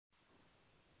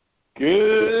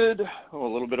Good. Oh,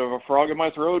 a little bit of a frog in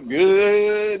my throat.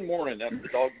 Good morning. That's the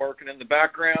dog barking in the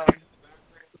background.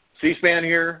 C-SPAN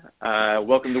here.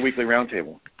 Welcome to Weekly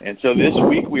Roundtable. And so this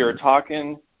week we are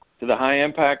talking to the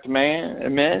high-impact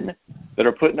men that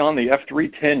are putting on the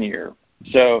F3 10 year.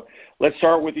 So let's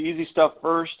start with the easy stuff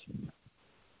first.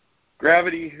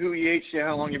 Gravity, who EH'd you?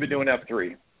 How long you been doing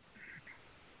F3?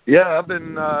 Yeah, I've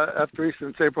been F3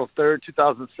 since April 3rd,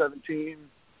 2017.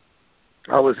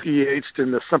 I was EH'd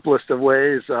in the simplest of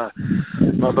ways.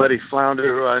 My buddy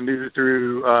Flounder, who I knew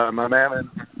through my mammon,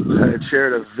 had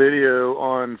shared a video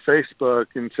on Facebook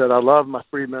and said, I love my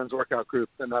free men's workout group.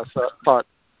 And I thought,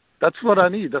 that's what I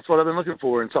need. That's what I've been looking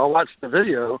for. And so I watched the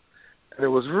video, and it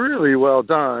was really well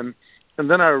done. And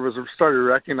then I started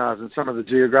recognizing some of the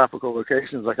geographical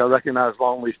locations. Like I recognized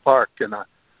Longleaf Park, and I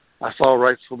saw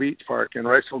Wrightsville Beach Park and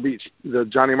Wrightsville Beach, the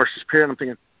Johnny Mercer's Pier, and I'm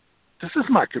thinking, this is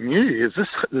my community. Is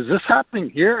this happening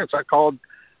here? And so I called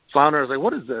Flounder. I was like,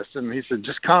 what is this? And he said,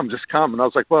 just come. And I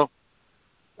was like, well,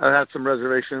 I had some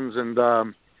reservations, and I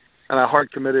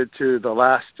hard committed to the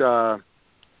last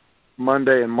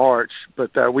Monday in March.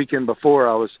 But that weekend before,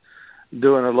 I was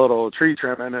doing a little tree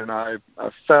trimming, and I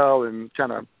fell and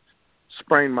kind of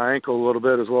sprained my ankle a little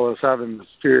bit, as well as having the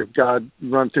fear of God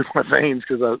run through my veins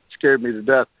because it scared me to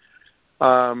death.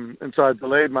 And so I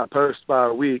delayed my post by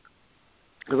a week,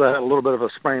 because I had a little bit of a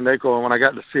sprained ankle, and when I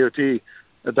got to COT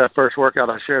at that first workout,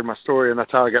 I shared my story, and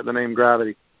that's how I got the name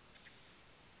Gravity.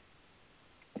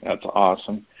 That's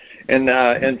awesome. And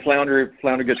Flounder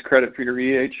gets credit for your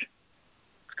EH?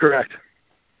 Correct.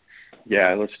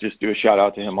 Yeah, let's just do a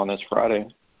shout-out to him on this Friday.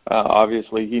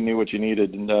 Obviously, he knew what you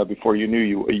needed and before you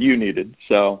knew you needed.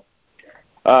 So,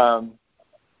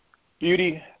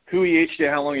 Beauty, who EH'd you?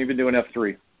 How long have you been doing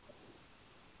F3?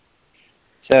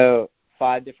 So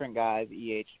 5 different guys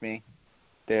EH'd me.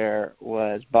 There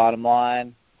was Bottom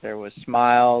Line, there was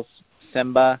Smiles,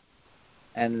 Simba,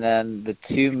 and then the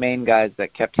 2 main guys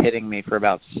that kept hitting me for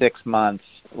about 6 months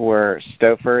were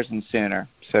Stofers and Sooner.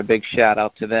 So a big shout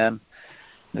out to them.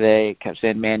 They kept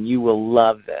saying, man, you will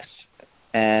love this.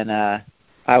 And I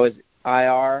was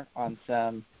IR on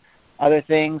some other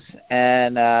things,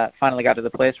 and finally got to the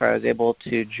place where I was able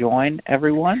to join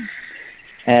everyone.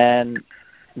 And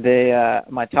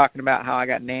am I talking about how I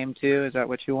got named too? Is that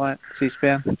what you want,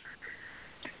 C-SPAN?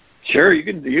 Sure, you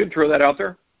can throw that out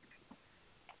there.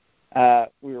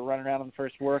 We were running around on the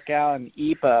first workout, and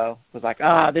Epo was like,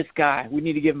 this guy, we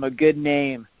need to give him a good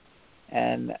name.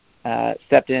 And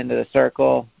stepped into the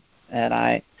circle, and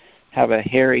I have a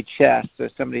hairy chest, so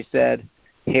somebody said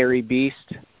Hairy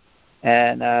Beast,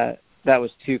 and that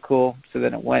was too cool. So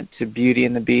then it went to Beauty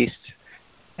and the Beast,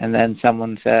 and then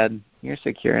someone said, you're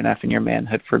secure enough in your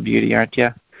manhood for Beauty, aren't you?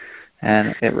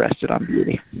 And it rested on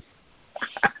Beauty.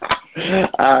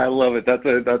 I love it.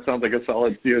 That sounds like a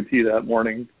solid COT that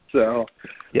morning. So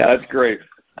yeah, that's great.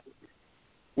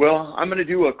 Well, I'm going to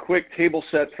do a quick table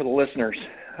set for the listeners.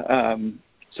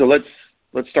 So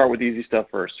let's start with the easy stuff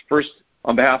first. First,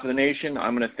 on behalf of the nation,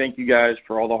 I'm going to thank you guys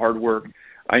for all the hard work.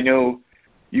 I know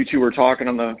you two were talking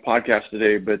on the podcast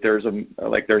today, but there's a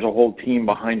whole team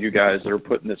behind you guys that are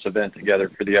putting this event together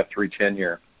for the F3 10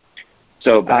 year.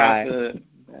 So behalf of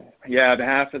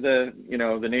the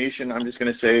the nation, I'm just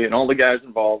going to say, and all the guys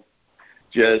involved,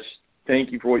 just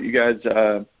thank you for what you guys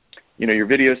your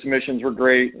video submissions were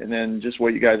great, and then just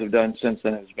what you guys have done since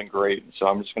then has been great. So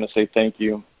I'm just going to say thank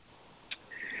you.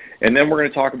 And then we're going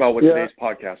to talk about what today's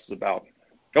podcast is about.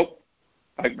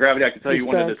 Gravity, I can tell you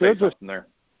wanted to say something there.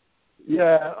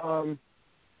 Yeah.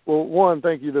 Well, one,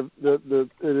 thank you.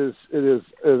 It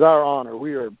is our honor.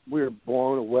 We are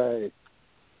blown away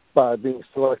by being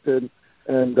selected.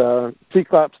 And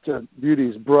T-claps to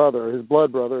Beauty's brother, his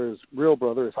blood brother, his real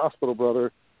brother, his hospital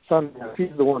brother, son. He's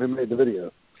the one who made the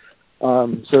video.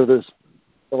 So there's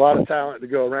a lot of talent to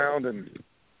go around, and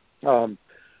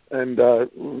if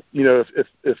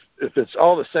it's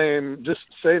all the same, just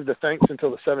save the thanks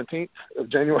until the 17th of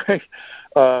January.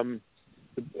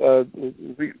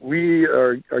 We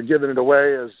are giving it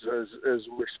away as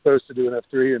we're supposed to do in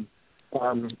F3,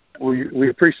 and we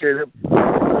appreciate it.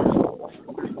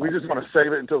 We just want to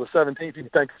save it until the 17th. You can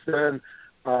thank us then.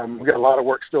 We've got a lot of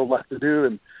work still left to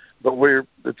do, but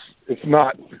it's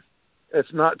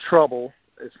not trouble.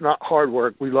 It's not hard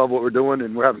work. We love what we're doing,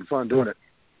 and we're having fun doing it.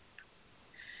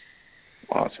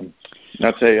 Awesome.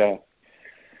 That's a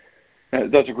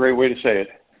great way to say it,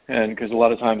 and because a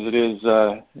lot of times it is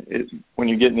when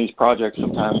you get in these projects,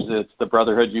 sometimes it's the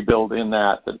brotherhood you build in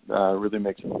that really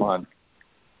makes it fun.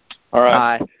 All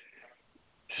right. Hi.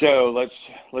 So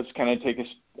let's kind of take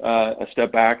a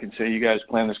step back and say you guys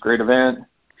planned this great event.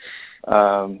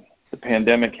 The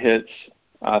pandemic hits.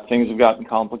 Things have gotten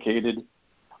complicated.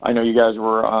 I know you guys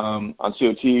were on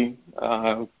COT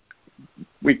a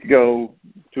week ago,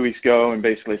 2 weeks ago, and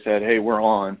basically said, hey, we're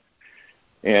on.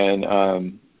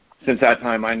 And since that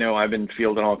time, I know I've been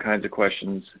fielding all kinds of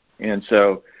questions. And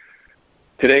so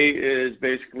today is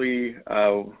basically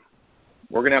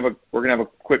we're gonna have a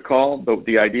quick call, but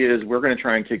the idea is we're gonna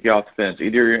try and kick you off the fence.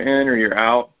 Either you're in or you're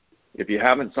out. If you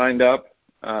haven't signed up,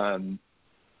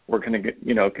 we're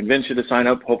gonna convince you to sign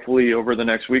up hopefully over the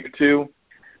next week or two,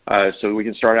 so we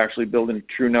can start actually building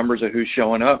true numbers of who's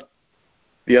showing up.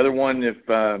 The other one, if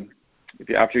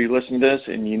after you listen to this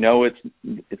and you know it's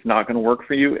not going to work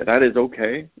for you, that is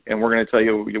okay, and we're going to tell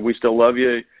you we still love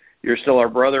you. You're still our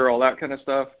brother, all that kind of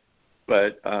stuff.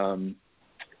 But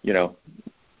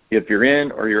if you're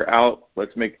in or you're out,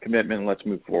 let's make a commitment and let's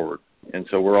move forward. And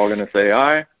so we're all going to say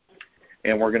aye,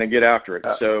 and we're going to get after it.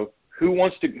 So who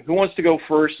wants to go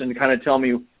first and kind of tell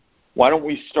me, why don't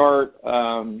we start?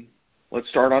 Let's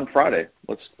start on Friday.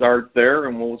 Let's start there,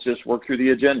 and we'll just work through the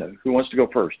agenda. Who wants to go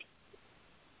first?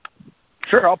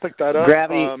 Sure, I'll pick that up.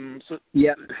 Gravity.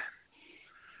 Yeah.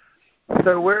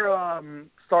 So we're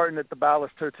starting at the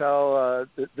Ballast Hotel.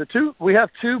 We have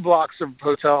 2 blocks of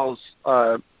hotels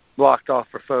blocked off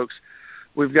for folks.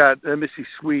 We've got Embassy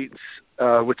Suites,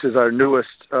 which is our newest,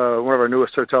 one of our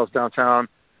newest hotels downtown,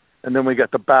 and then we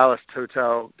got the Ballast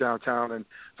Hotel downtown. And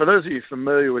for those of you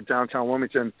familiar with downtown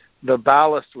Wilmington, the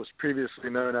Ballast was previously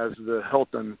known as the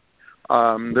Hilton.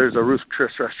 There's a Ruth's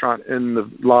Chris restaurant in the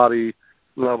lobby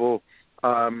level.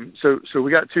 So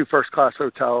we got 2 first-class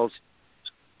hotels.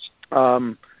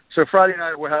 So Friday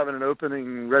night we're having an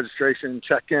opening registration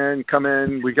check-in. Come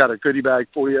in. We got a goodie bag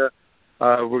for you.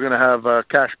 We're going to have a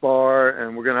cash bar,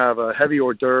 and we're going to have a heavy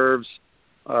hors d'oeuvres,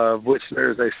 of which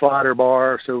there's a slider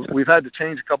bar. So we've had to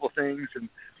change a couple things,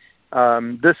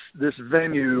 and this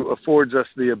venue affords us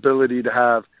the ability to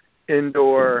have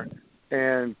indoor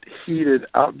and heated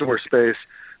outdoor space.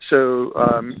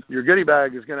 So your goodie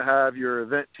bag is going to have your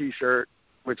event T-shirt,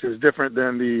 which is different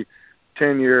than the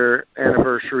 10-year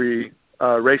anniversary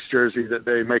race jersey that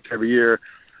they make every year.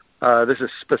 This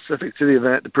is specific to the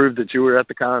event to prove that you were at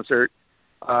the concert.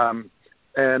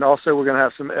 And also we're going to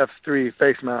have some F3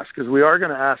 face masks, because we are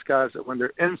going to ask guys that when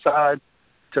they're inside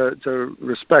to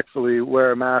respectfully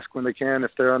wear a mask when they can,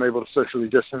 if they're unable to socially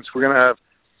distance. We're going to have,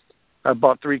 I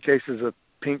bought 3 cases of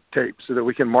pink tape so that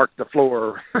we can mark the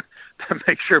floor to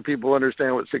make sure people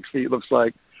understand what 6 feet looks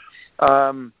like.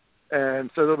 And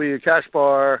so there'll be a cash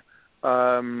bar,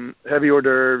 heavy hors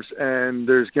d'oeuvres, and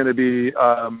there's going to be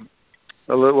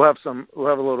we'll have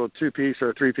a little 2-piece or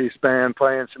a 3-piece band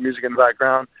playing some music in the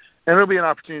background, and it'll be an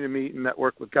opportunity to meet and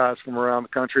network with guys from around the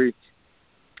country.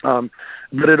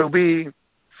 But it'll be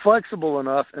flexible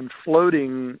enough and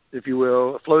floating, if you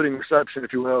will, a floating reception,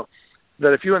 if you will,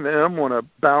 that if you and them want to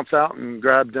bounce out and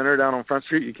grab dinner down on Front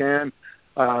Street, you can.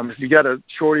 If you got a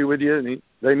shorty with you and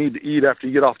they need to eat after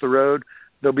you get off the road,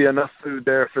 there'll be enough food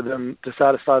there for them to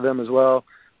satisfy them as well.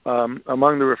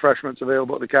 Among the refreshments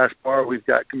available at the cash bar, we've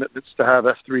got commitments to have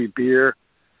F3 beer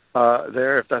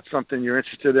there, if that's something you're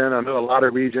interested in. I know a lot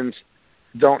of regions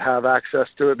don't have access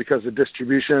to it because of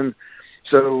distribution.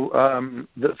 So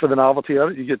for the novelty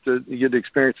of it, you get to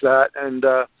experience that. And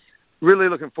really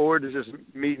looking forward to just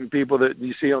meeting people that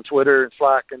you see on Twitter and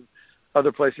Slack and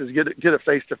other places. Get a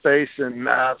face-to-face and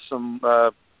have some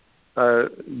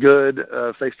good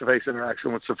face-to-face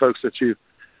interaction with some folks that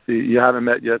you haven't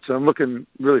met yet. So I'm looking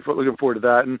forward to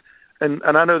that. And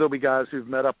I know there'll be guys who've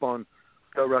met up on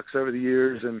GoRucks over the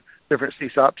years and different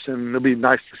CSOPs, and it'll be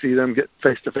nice to see them get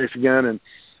face-to-face again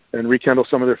and rekindle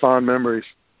some of their fond memories.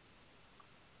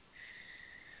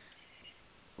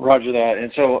 Roger that.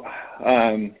 And so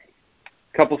a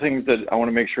couple things that I want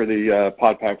to make sure the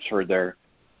pod packs heard there.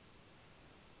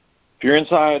 If you're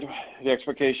inside, the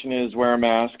expectation is wear a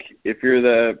mask. If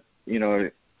you're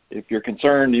if you're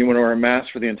concerned, you want to wear a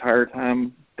mask for the entire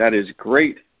time, that is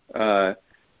great.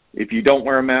 If you don't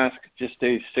wear a mask, just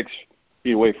stay 6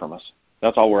 feet away from us.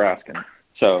 That's all we're asking.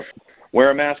 So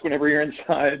wear a mask whenever you're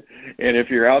inside, and if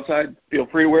you're outside, feel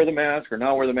free to wear the mask or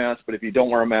not wear the mask, but if you don't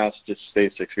wear a mask, just stay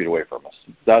 6 feet away from us.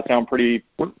 Does that sound pretty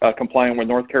compliant with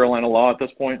North Carolina law at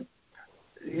this point?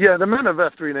 Yeah, the men of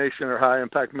F3 Nation are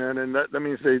high-impact men, and that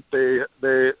means they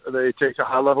take a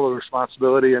high level of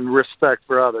responsibility and respect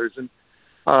for others. And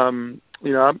I'm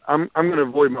going to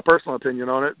avoid my personal opinion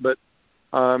on it, but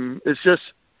it's just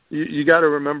you got to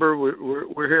remember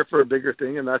we're here for a bigger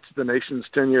thing, and that's the nation's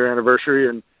 10-year anniversary.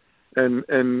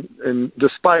 And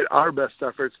despite our best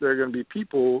efforts, there are going to be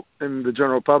people in the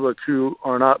general public who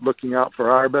are not looking out for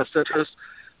our best interests,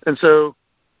 and so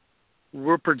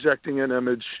we're projecting an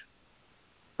image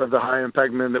of the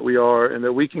high-impact men that we are, and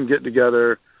that we can get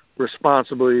together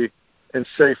responsibly and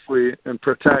safely and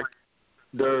protect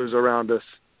those around us.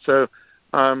 So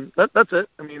that's it.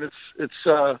 I mean,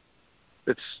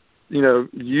 it's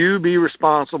you be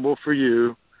responsible for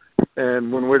you,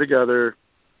 and when we're together,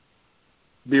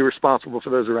 be responsible for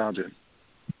those around you.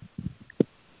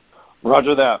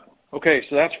 Roger that. Okay,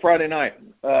 so that's Friday night.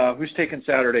 Who's taking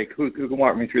Saturday? Who can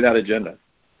walk me through that agenda?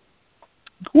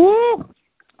 Woo!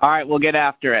 All right, we'll get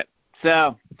after it.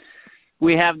 So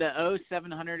we have the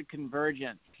 0700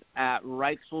 Convergence at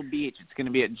Wrightsville Beach. It's going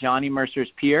to be at Johnny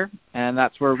Mercer's Pier, and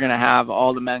that's where we're going to have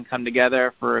all the men come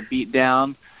together for a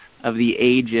beatdown of the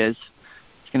ages.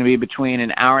 It's going to be between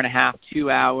an hour and a half, 2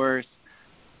 hours,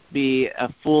 be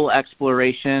a full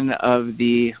exploration of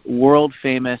the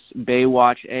world-famous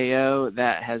Baywatch AO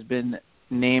that has been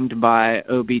named by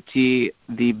OBT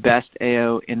the best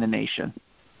AO in the nation.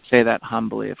 Say that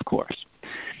humbly, of course.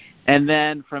 And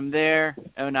then from there,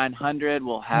 0900,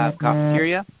 we'll have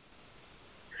cafeteria,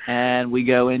 and we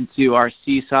go into our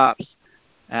CSOPs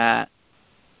at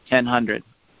 1000.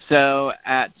 So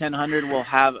at 1000, we'll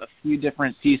have a few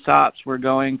different CSOPs. We're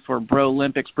going for Bro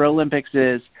Olympics. Bro Olympics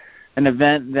is an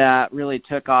event that really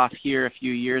took off here a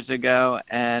few years ago,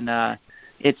 and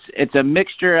it's a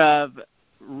mixture of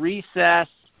recess,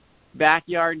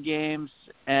 backyard games,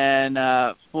 and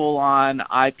full-on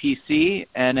IPC,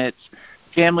 and it's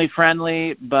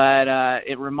family-friendly, but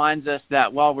it reminds us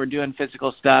that while we're doing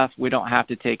physical stuff, we don't have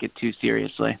to take it too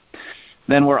seriously.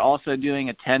 Then we're also doing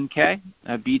a 10K,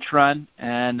 a beach run,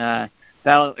 and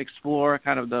that'll explore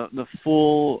kind of the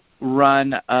full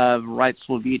run of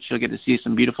Wrightsville Beach. You'll get to see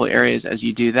some beautiful areas as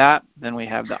you do that. Then we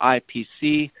have the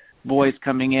IPC boys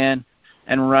coming in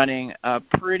and running a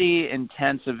pretty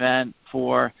intense event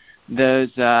for those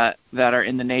that are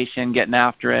in the nation, getting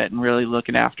after it and really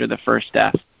looking after the first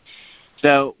step.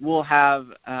 So we'll have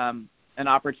an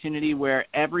opportunity where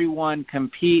everyone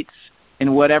competes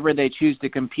in whatever they choose to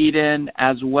compete in,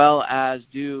 as well as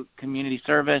do community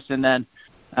service. And then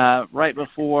right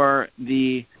before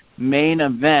the main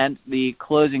event, the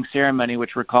closing ceremony,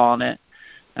 which we're calling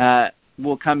it,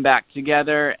 we'll come back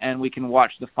together and we can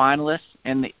watch the finalists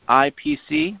in the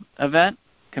IPC event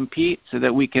compete so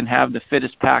that we can have the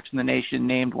fittest packs in the nation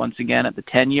named once again at the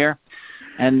 10-year.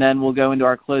 And then we'll go into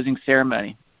our closing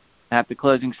ceremony. At the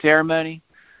closing ceremony,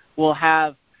 we'll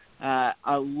have a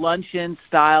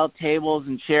luncheon-style tables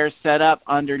and chairs set up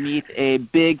underneath a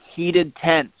big heated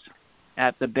tent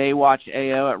at the Baywatch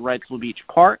AO at Wrightsville Beach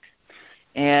Park.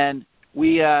 And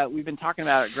we've been talking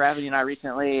about it, Gravity and I,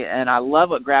 recently, and I love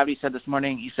what Gravity said this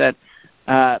morning. He said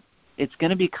it's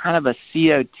going to be kind of a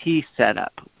COT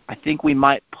setup. I think we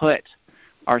might put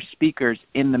our speakers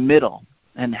in the middle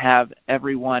and have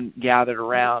everyone gathered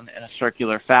around in a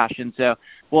circular fashion. So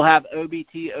we'll have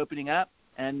OBT opening up,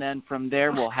 and then from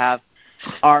there we'll have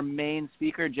our main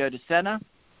speaker, Joe DeSena,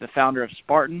 the founder of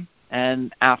Spartan,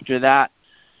 and after that,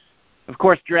 of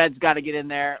course, Dred's got to get in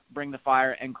there, bring the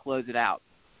fire, and close it out.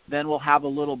 Then we'll have a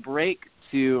little break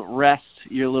to rest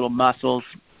your little muscles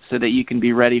so that you can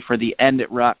be ready for the end at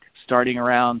Ruck starting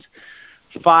around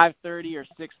 5:30 or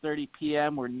 6:30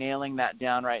 p.m. We're nailing that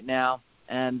down right now.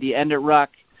 And the end at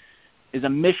Ruck is a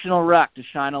missional ruck to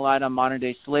shine a light on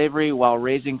modern-day slavery while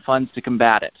raising funds to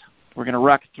combat it. We're going to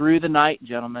ruck through the night,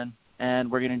 gentlemen, and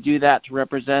we're going to do that to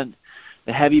represent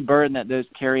the heavy burden that those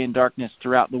carry in darkness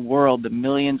throughout the world, the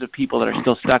millions of people that are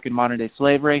still stuck in modern-day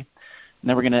slavery. And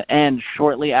then we're going to end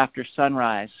shortly after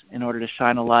sunrise in order to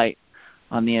shine a light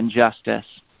on the injustice.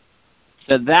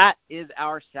 So that is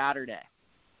our Saturday.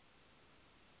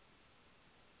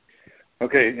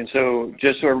 Okay, and so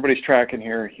just so everybody's tracking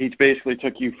here, he basically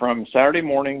took you from Saturday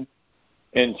morning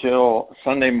until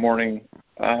Sunday morning.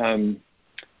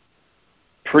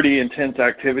 Pretty intense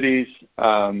activities,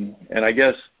 and I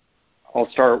guess I'll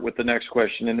start with the next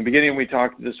question. In the beginning, we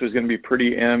talked this was going to be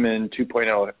pretty M and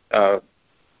 2.0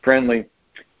 friendly.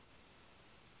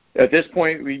 At this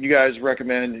point, you guys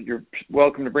recommend you're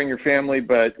welcome to bring your family,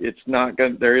 but it's not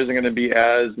going. There isn't going to be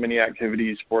as many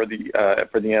activities for the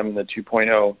M and the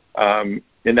 2.0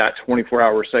 in that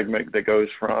 24-hour segment that goes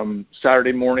from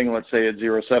Saturday morning, let's say at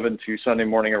 07 to Sunday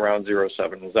morning around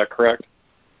 07. Is that correct?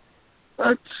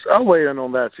 I'll weigh in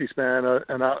on that, C-SPAN,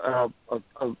 and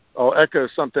I'll echo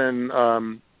something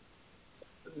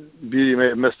Beauty may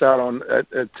have missed out on.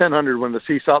 At 1000, when the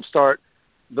CSOP start,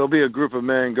 there'll be a group of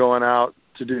men going out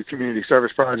to do community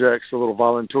service projects, a little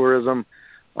volunteerism,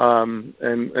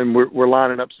 and we're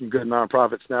lining up some good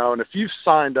nonprofits now. And if you've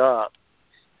signed up,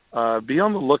 be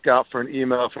on the lookout for an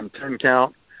email from 10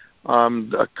 Count.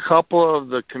 A couple of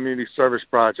the community service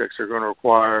projects are going to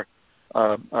require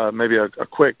maybe a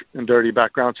quick and dirty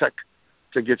background check.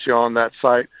 to get you on that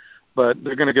site. But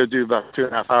they're going to go do about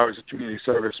 2.5 hours of community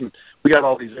service. And we got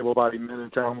all these able-bodied men in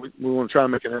town. We want to try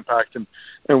and make an impact. And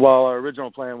while our original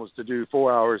plan was to do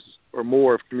 4 hours or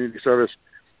more of community service,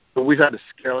 but we've had to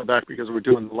scale it back because we're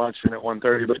doing the luncheon at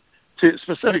 1:30. But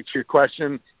specific to your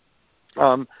question,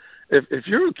 if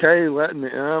you're okay letting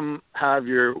the M have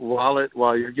your wallet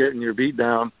while you're getting your beat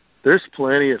down, there's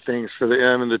plenty of things for the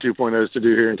M and the 2.0s to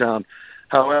do here in town.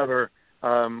 However,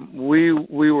 we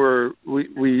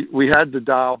had to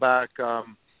dial back.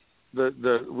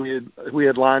 We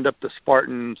had lined up the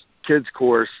Spartan Kids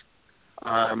course,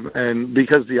 and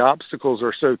because the obstacles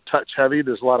are so touch heavy,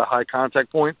 there's a lot of high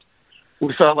contact points.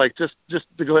 We felt like just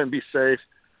to go ahead and be safe,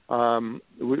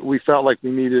 we felt like we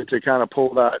needed to kind of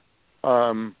pull back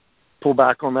on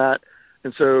that,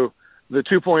 and so the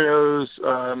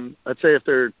 2.0s, I'd say if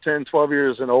they're 10, 12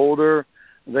 years and older,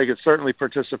 they could certainly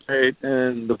participate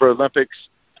in the Pro Olympics.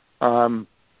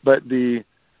 But there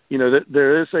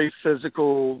is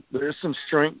there's some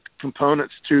strength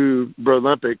components to Pro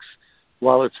Olympics.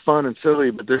 While it's fun and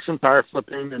silly, but there's some tire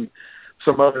flipping and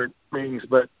some other things.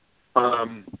 But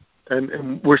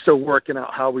and we're still working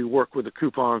out how we work with the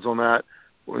coupons on that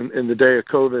in the day of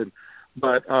COVID.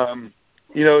 But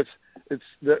it's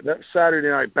that Saturday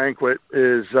night banquet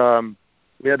is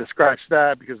we had to scratch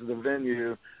that because of the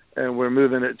venue. And we're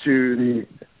moving it to the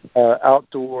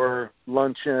outdoor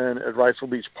luncheon at Wrightsville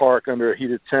Beach Park under a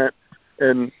heated tent.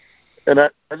 And I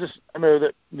know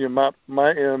that my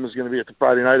M is going to be at the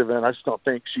Friday night event. I just don't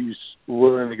think she's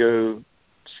willing to go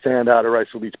stand out at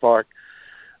Wrightsville Beach Park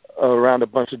around a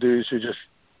bunch of dudes who just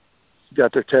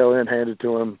got their tail end handed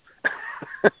to them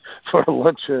for a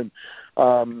luncheon.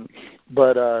 So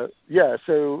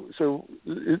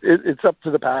it's up to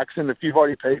the PAX, and if you've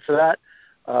already paid for that,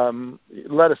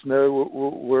 let us know.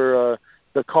 We're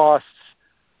the costs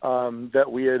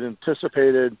that we had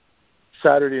anticipated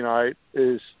Saturday night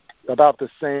is about the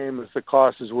same as the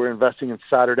cost as we're investing in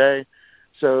Saturday.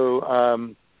 So,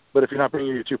 but if you're not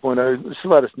bringing your 2.0, just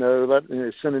let us know.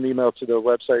 Send an email to the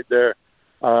website there.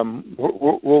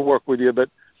 We'll work with you. But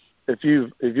if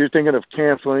you're thinking of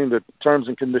canceling, the terms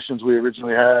and conditions we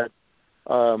originally had,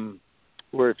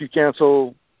 where if you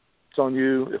cancel, it's on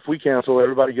you. If we cancel,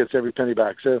 everybody gets every penny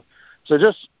back. So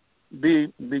just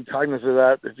be cognizant of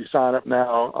that. If you sign up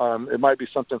now, it might be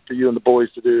something for you and the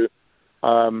boys to do.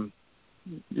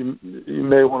 You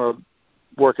may want to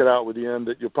work it out with the end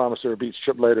that you'll promise her a beach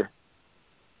trip later.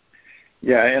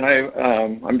 Yeah, and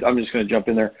I'm just going to jump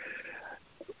in there.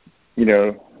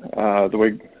 The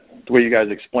way you guys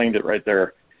explained it right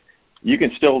there, you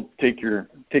can still take your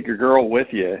girl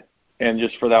with you. And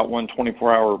just for that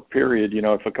 24-hour period,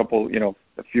 if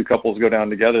a few couples go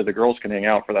down together, the girls can hang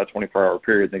out for that 24-hour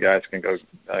period, and the guys can go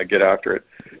get after it.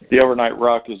 The overnight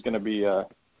ruck is going to be,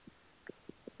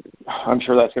 I'm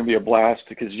sure that's going to be a blast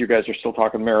because you guys are still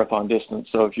talking marathon distance.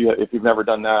 So if you've never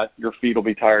done that, your feet will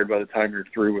be tired by the time you're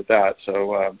through with that.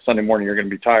 So Sunday morning you're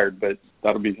going to be tired, but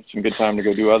that'll be some good time to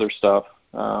go do other stuff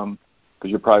because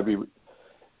you'll probably be,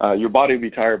 your body will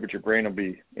be tired, but your brain will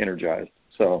be energized.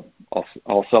 So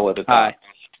I'll sell it at that.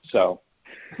 So,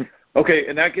 okay,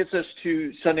 and that gets us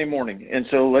to Sunday morning, and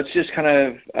so let's just kind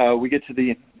of we get to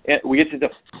the end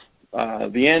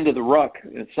of the ruck.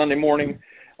 It's Sunday morning.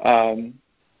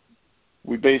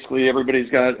 We basically everybody's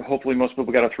got. Hopefully, most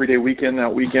people got a 3-day weekend.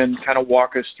 That weekend, kind of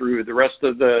walk us through the rest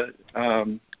of the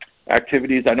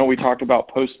activities. I know we talked about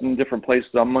posting different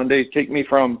places on Monday. Take me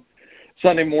from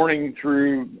Sunday morning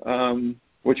through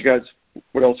what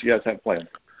else you guys have planned.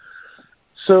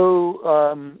 So,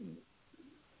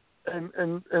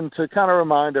 and to kind of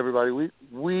remind everybody,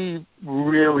 we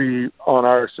really on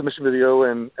our submission video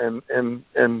and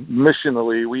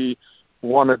missionally, we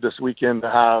wanted this weekend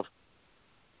to have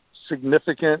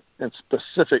significant and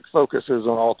specific focuses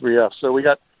on all 3 Fs. So we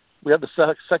had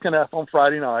the second F on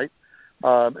Friday night,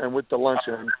 and with the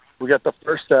luncheon, we got the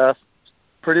first F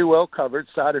pretty well covered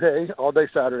Saturday, all day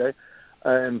Saturday,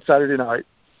 and Saturday night.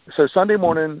 So Sunday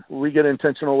morning, we get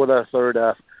intentional with our third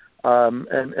F,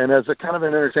 and as a kind of an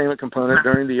entertainment component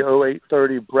during the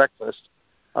 08:30 breakfast.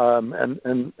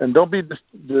 And don't be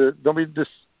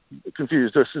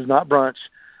confused. This is not brunch.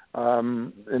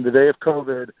 In the day of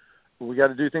COVID, we got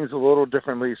to do things a little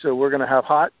differently. So we're going to have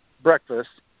hot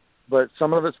breakfast, but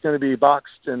some of it's going to be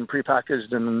boxed and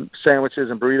prepackaged and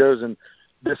sandwiches and burritos and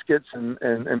biscuits and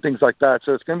things like that.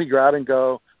 So it's going to be grab and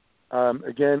go.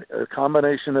 Again, a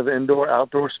combination of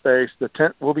indoor-outdoor space. The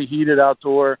tent will be heated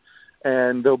outdoor,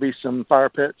 and there'll be some fire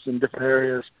pits in different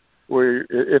areas where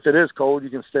if it is cold, you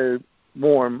can stay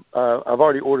warm. I've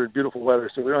already ordered beautiful weather,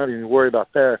 so we don't have to worry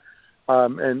about that.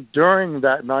 And during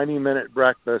that 90-minute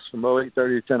breakfast from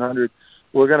 08:30 to 10:00,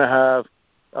 we're going to have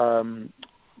Hello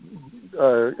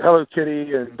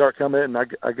Kitty and Dark Helmet, and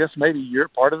I guess maybe you're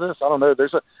part of this. I don't know.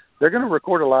 They're going to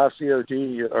record a live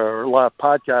COD or live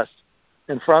podcast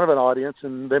in front of an audience,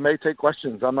 and they may take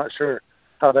questions. I'm not sure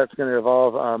how that's going to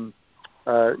evolve.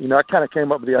 I kind of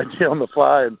came up with the idea on the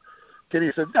fly, and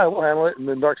Kitty said, "Yeah, we'll handle it." And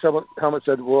then Dark Helmet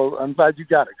said, "Well, I'm glad you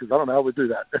got it because I don't know how we do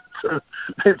that." So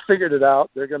they figured it out.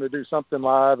 They're going to do something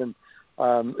live, and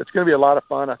it's going to be a lot of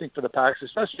fun, I think, for the PAX,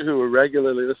 especially who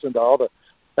regularly listen to all the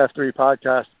F3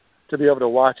 podcasts, to be able to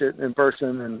watch it in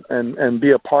person and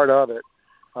be a part of it.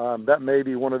 That may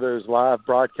be one of those live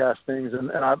broadcast things.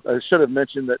 And I should have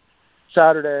mentioned that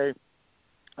Saturday,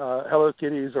 Hello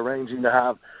Kitty is arranging to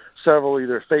have several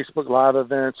either Facebook Live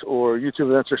events or YouTube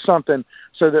events or something,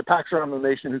 so that PAX around the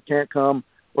nation who can't come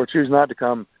or choose not to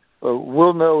come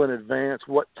will know in advance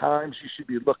what times you should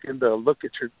be looking to look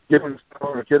at get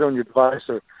on your device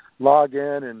or log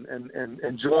in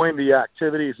and join the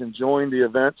activities and join the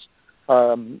events.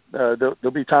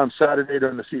 There'll be times Saturday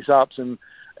during the CSOPs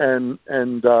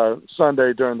and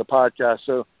Sunday during the podcast.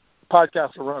 So the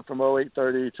podcast will run from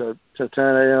 08:30 to 10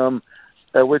 a.m.,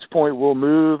 at which point we'll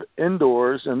move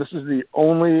indoors, and this is the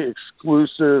only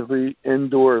exclusively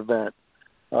indoor event.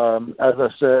 As I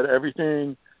said,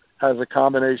 everything has a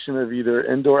combination of either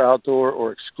indoor, outdoor,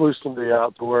 or exclusively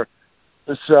outdoor.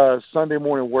 This Sunday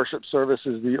morning worship service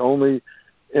is the only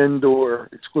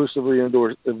exclusively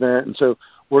indoor event, and so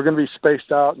we're going to be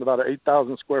spaced out in about an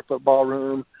 8,000 square foot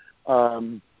ballroom,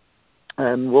 and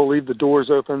we'll leave the doors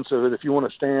open so that if you want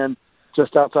to stand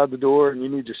just outside the door and you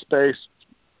need your space,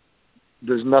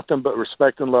 there's nothing but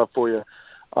respect and love for you.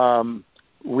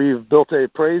 We've built a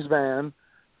praise band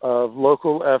of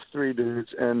local F3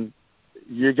 dudes, and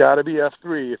you got to be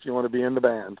F3 if you want to be in the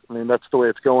band. I mean, that's the way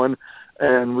it's going.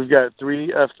 And we've got 3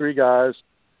 F3 guys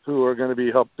who are going to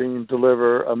be helping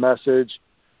deliver a message,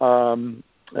 and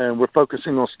we're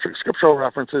focusing on scriptural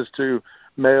references to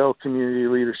male community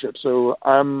leadership. So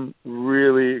I'm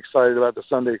really excited about the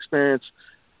Sunday experience.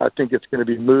 I think it's going to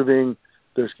be moving.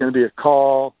 There's going to be a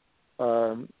call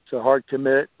to hard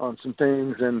commit on some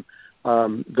things, and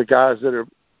the guys that are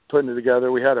putting it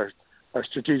together, we had our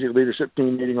strategic leadership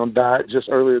team meeting on that just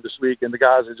earlier this week, and the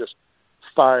guys are just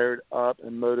fired up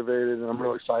and motivated, and I'm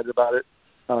really excited about it.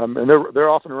 And they're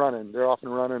off and running.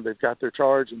 They've got their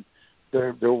charge, and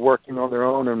they're working on their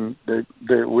own. And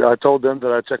I told them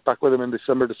that I'd check back with them in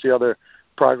December to see how their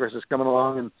progress is coming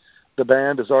along. And the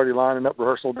band is already lining up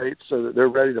rehearsal dates so that they're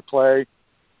ready to play.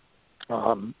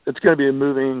 It's going to be a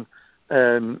moving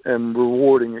and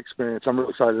rewarding experience. I'm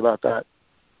really excited about that.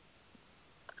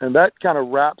 And that kind of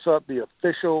wraps up the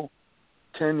official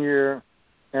 10-year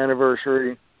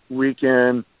anniversary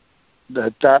weekend.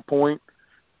 At that point,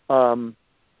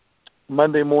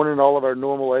 Monday morning, all of our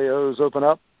normal AOs open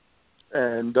up,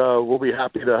 and we'll be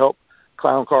happy to help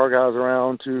clown car guys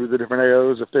around to the different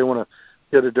AOs if they want to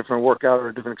get a different workout or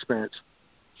a different experience.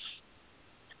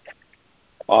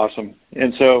 Awesome.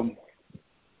 And so,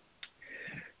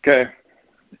 okay,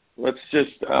 let's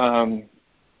just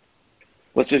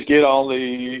get all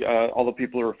the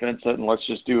people who are fence sitting. Let's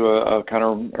just do a kind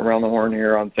of around the horn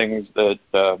here on things that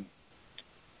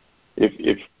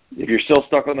if you're still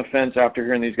stuck on the fence after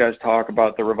hearing these guys talk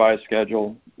about the revised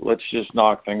schedule, let's just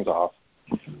knock things off.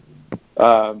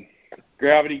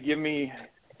 Gravity, give me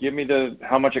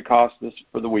how much it costs this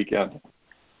for the weekend.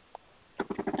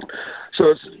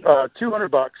 So it's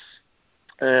 $200,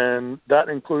 and that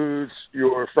includes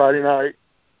your Friday night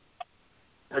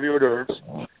heavy hors d'oeuvres.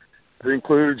 It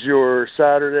includes your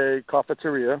Saturday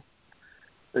cafeteria.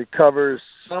 It covers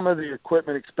some of the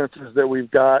equipment expenses that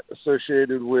we've got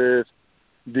associated with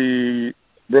the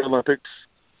Olympics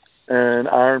and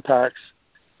Iron Packs,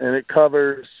 and it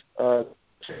covers your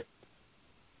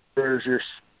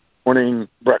morning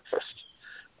breakfast.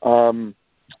 And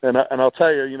I'll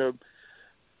tell you,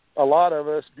 a lot of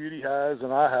us, Beauty has,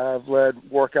 and I have led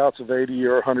workouts of 80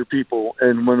 or 100 people.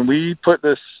 And when we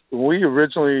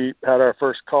originally had our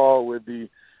first call with the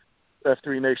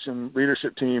F3 Nation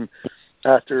leadership team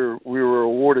after we were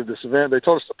awarded this event, they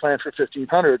told us to plan for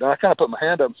 1,500. And I kind of put my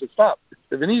hand up and said, stop.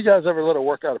 If any of you guys ever led a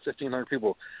workout of 1,500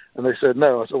 people? And they said,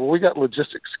 no. I said, well, we got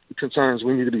logistics concerns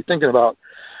we need to be thinking about.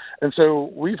 And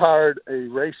so we've hired a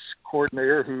race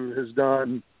coordinator who has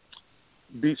done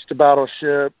Beach to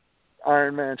Battleship,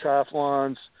 Ironman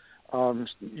triathlons,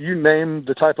 you name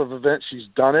the type of event, she's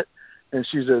done it, and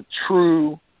she's a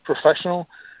true professional,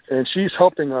 and she's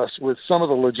helping us with some of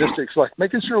the logistics, like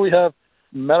making sure we have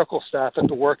medical staff at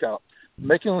the workout,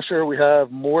 making sure we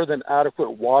have more than adequate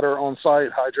water on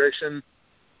site, hydration,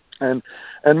 and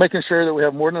making sure that we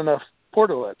have more than enough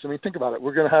portalets. I mean, think about it.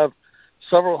 We're going to have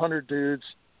several hundred dudes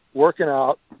working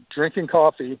out, drinking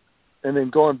coffee, and then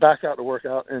going back out to work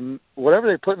out. And whatever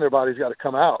they put in their body's got to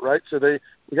come out, right? So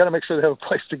we got to make sure they have a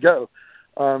place to go.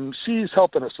 She's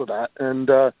helping us with that, and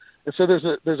so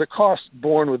there's a cost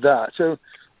born with that. So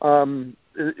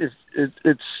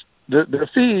it's the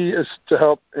fee is to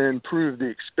help improve the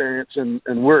experience, and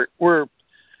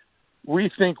we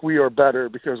think we are better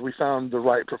because we found the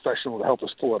right professional to help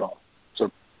us pull it off.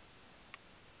 So,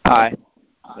 hi.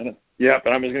 Yeah,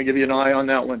 but I'm just going to give you an eye on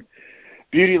that one.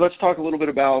 Beauty, let's talk a little bit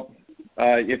about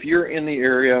if you're in the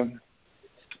area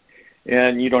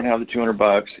and you don't have the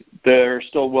 $200, they're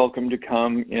still welcome to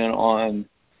come in on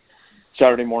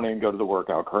Saturday morning and go to the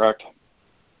workout, correct?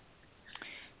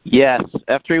 Yes,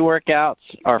 F3 workouts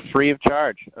are free of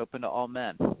charge, open to all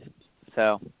men.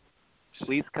 So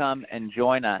please come and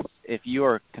join us. If you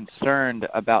are concerned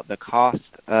about the cost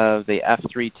of the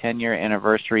F3 10-year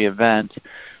anniversary event,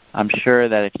 I'm sure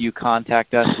that if you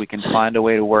contact us, we can find a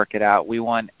way to work it out. We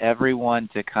want everyone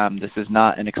to come. This is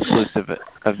not an exclusive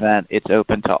event. It's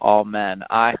open to all men.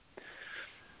 Hey.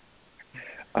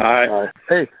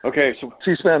 Okay. So,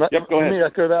 C-SPAN, yep, go ahead. Let me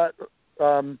echo that.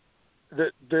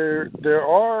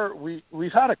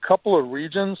 We've had a couple of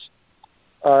regions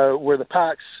where the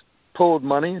PACs pulled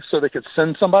money so they could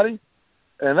send somebody,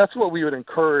 and that's what we would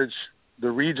encourage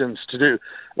the regions to do.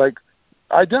 Like,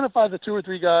 identify the 2 or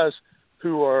 3 guys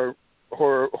who are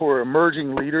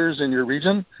emerging leaders in your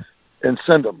region, and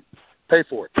send them. Pay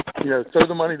for it. Throw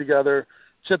the money together,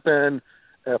 chip in,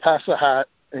 pass the hat,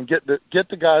 and get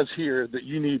the guys here that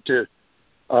you need to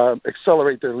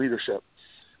accelerate their leadership.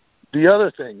 The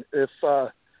other thing, if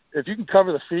you can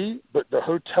cover the fee, but the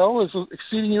hotel is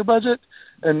exceeding your budget,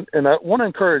 and I want to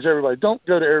encourage everybody, don't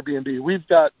go to Airbnb. We've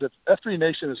got the F3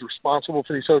 Nation is responsible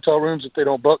for these hotel rooms if they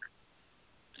don't book.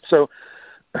 So,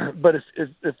 but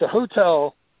if the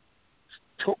hotel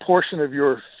portion of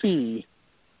your fee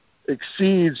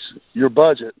exceeds your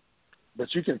budget,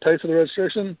 but you can pay for the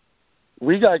registration,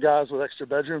 we got guys with extra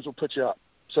bedrooms will put you up.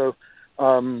 So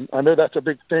I know that's a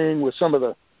big thing with some of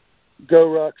the Go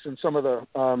Rucks and some of the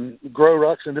Grow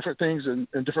Rucks and different things in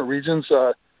different regions.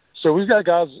 So we've got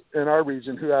guys in our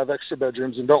region who have extra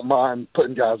bedrooms and don't mind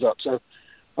putting guys up. So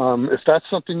if that's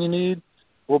something you need,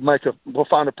 we'll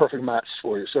find a perfect match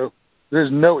for you. So there's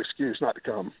no excuse not to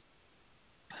come.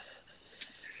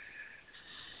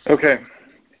 Okay.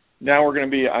 Now we're going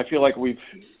to be, I feel like we've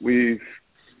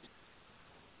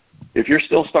if you're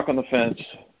still stuck on the fence,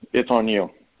 it's on you.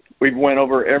 We've went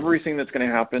over everything that's going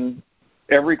to happen,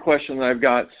 every question that I've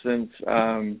got since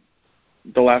the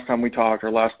last time we talked,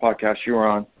 or last podcast you were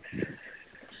on.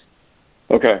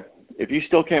 Okay. If you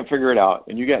still can't figure it out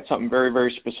and you got something very,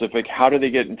 very specific, how do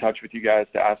they get in touch with you guys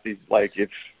to ask these, like if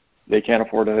they can't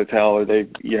afford a hotel, or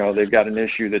they've got an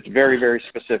issue that's very, very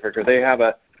specific, or they have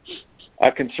a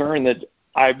concern that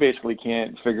I basically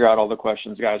can't figure out all the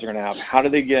questions guys are going to have. How do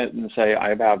they get and say, I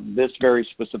have this very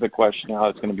specific question, how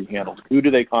it's going to be handled? Who do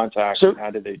they contact, and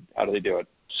how do they do it?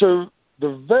 So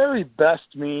the very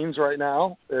best means right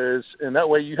now is, and that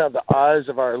way you have the eyes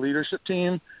of our leadership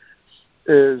team,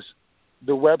 is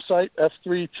the website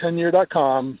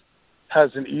f310year.com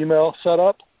has an email set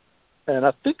up, and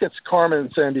I think it's Carmen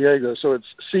in San Diego, so it's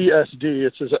CSD.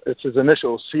 It's his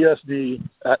initials, CSD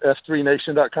at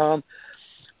f3nation.com.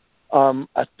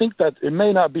 I think that it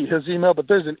may not be his email, but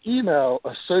there's an email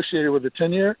associated with the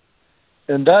 10-year,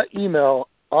 and that email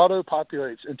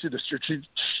auto-populates into the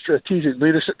strategic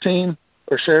leadership team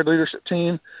or shared leadership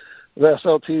team, the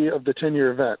SLT of the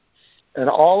 10-year event. And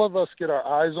all of us get our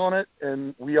eyes on it,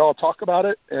 and we all talk about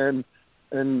it, and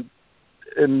then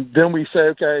we say,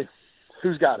 okay,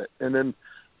 who's got it? And then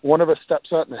one of us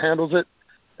steps up and handles it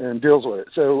and deals with it.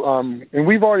 So, and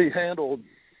we've already handled,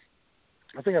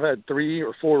 I think I've had 3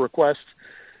 or 4 requests,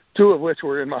 2 of which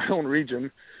were in my own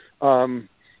region.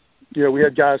 We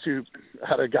had guys who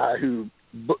had a guy who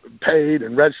paid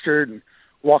and registered and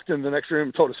walked into the next room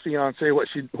and told his fiance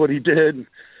what he did. And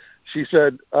she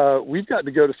said, we've got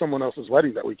to go to someone else's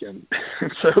wedding that weekend.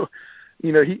 So,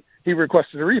 he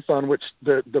requested a refund, which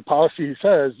the policy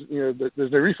says,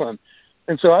 there's no refund.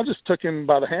 And so I just took him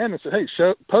by the hand and said, hey,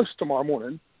 post tomorrow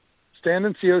morning, stand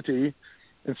in COT,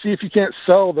 and see if you can't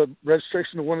sell the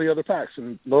registration to one of the other PACs.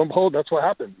 And lo and behold, that's what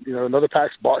happened. Another PAC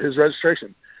bought his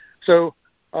registration. So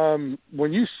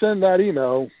when you send that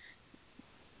email,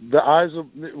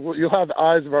 you'll have the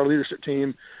eyes of our leadership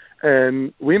team,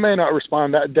 and we may not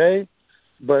respond that day,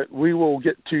 but we will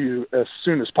get to you as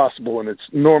soon as possible, and it's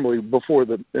normally before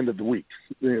the end of the week,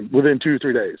 within 2 or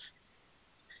 3 days.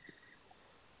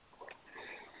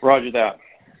 Roger that.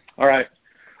 All right.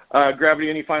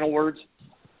 Gravity, any final words?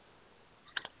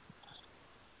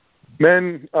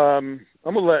 Men, I'm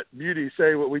going to let Beauty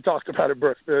say what we talked about at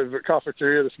the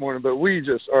cafeteria this morning, but we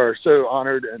just are so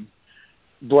honored and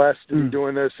blessed to be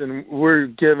doing this, and we're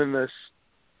giving this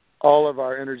all of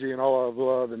our energy and all of our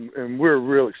love, and we're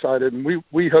real excited. And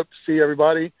we hope to see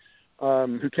everybody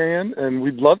who can, and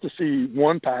we'd love to see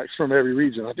one packs from every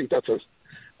region. I think that's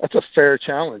a fair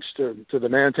challenge to the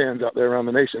Mantans out there around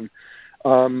the nation.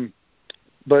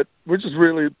 But we're just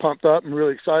really pumped up and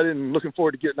really excited and looking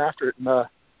forward to getting after it, and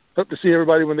hope to see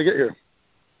everybody when they get here.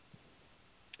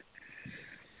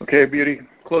 Okay, Beauty,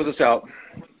 close us out.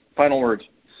 Final words.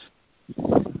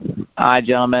 All right,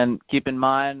 gentlemen, keep in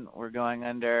mind we're going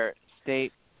under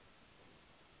state,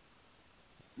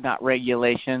 not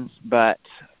regulations, but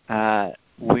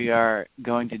we are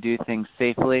going to do things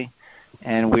safely,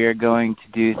 and we are going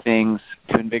to do things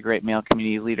to invigorate male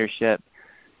community leadership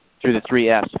through the 3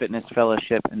 F's, fitness,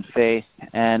 fellowship, and faith.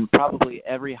 And probably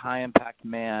every high-impact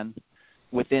man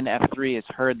within F3 has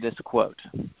heard this quote.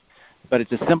 But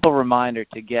it's a simple reminder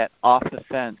to get off the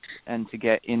fence and to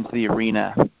get into the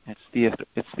arena.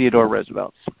 It's Theodore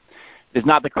Roosevelt's. It's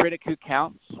not the critic who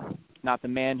counts, not the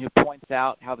man who points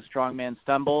out how the strong man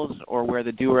stumbles or where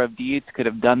the doer of deeds could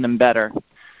have done them better.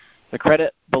 The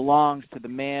credit belongs to the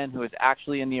man who is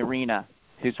actually in the arena,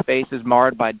 whose face is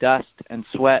marred by dust and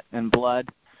sweat and blood,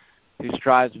 who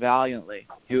strives valiantly,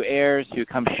 who errs, who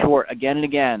comes short again and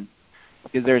again,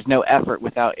 because there is no effort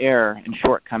without error and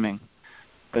shortcoming,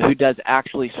 but who does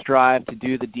actually strive to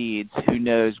do the deeds, who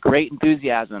knows great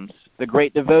enthusiasms, the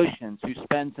great devotions, who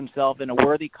spends himself in a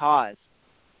worthy cause,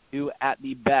 who at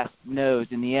the best knows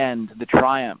in the end the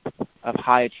triumph of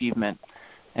high achievement,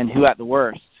 and who at the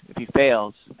worst, if he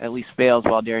fails, at least fails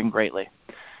while daring greatly,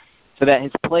 so that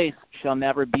his place shall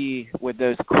never be with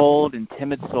those cold and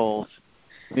timid souls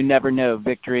who never know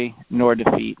victory nor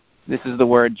defeat. This is the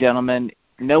word, gentlemen.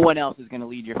 No one else is going to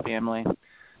lead your family.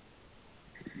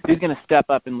 Who's going to step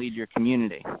up and lead your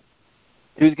community?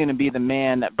 Who's going to be the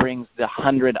man that brings the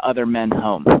 100 other men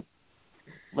home?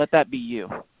 Let that be you.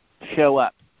 Show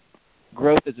up.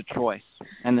 Growth is a choice,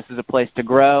 and this is a place to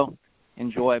grow,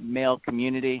 enjoy male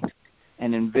community,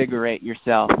 and invigorate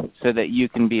yourself so that you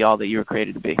can be all that you were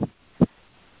created to be.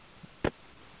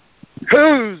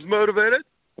 Who's motivated?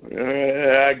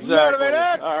 Exactly.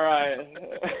 Motivated. All right.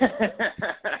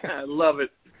 I love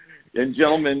it. And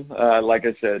gentlemen, like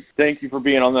I said, thank you for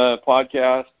being on the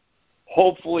podcast.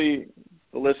 Hopefully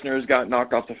the listeners got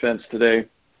knocked off the fence today.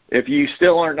 If you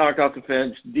still aren't knocked off the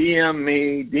fence, DM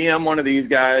me, DM one of these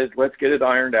guys. Let's get it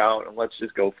ironed out, and let's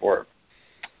just go for it.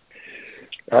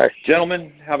 All right,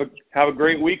 gentlemen, have a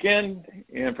great weekend.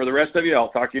 And for the rest of you, I'll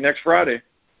talk to you next Friday.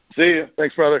 See you.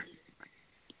 Thanks, brother.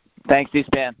 Thanks,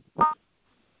 C-SPAN.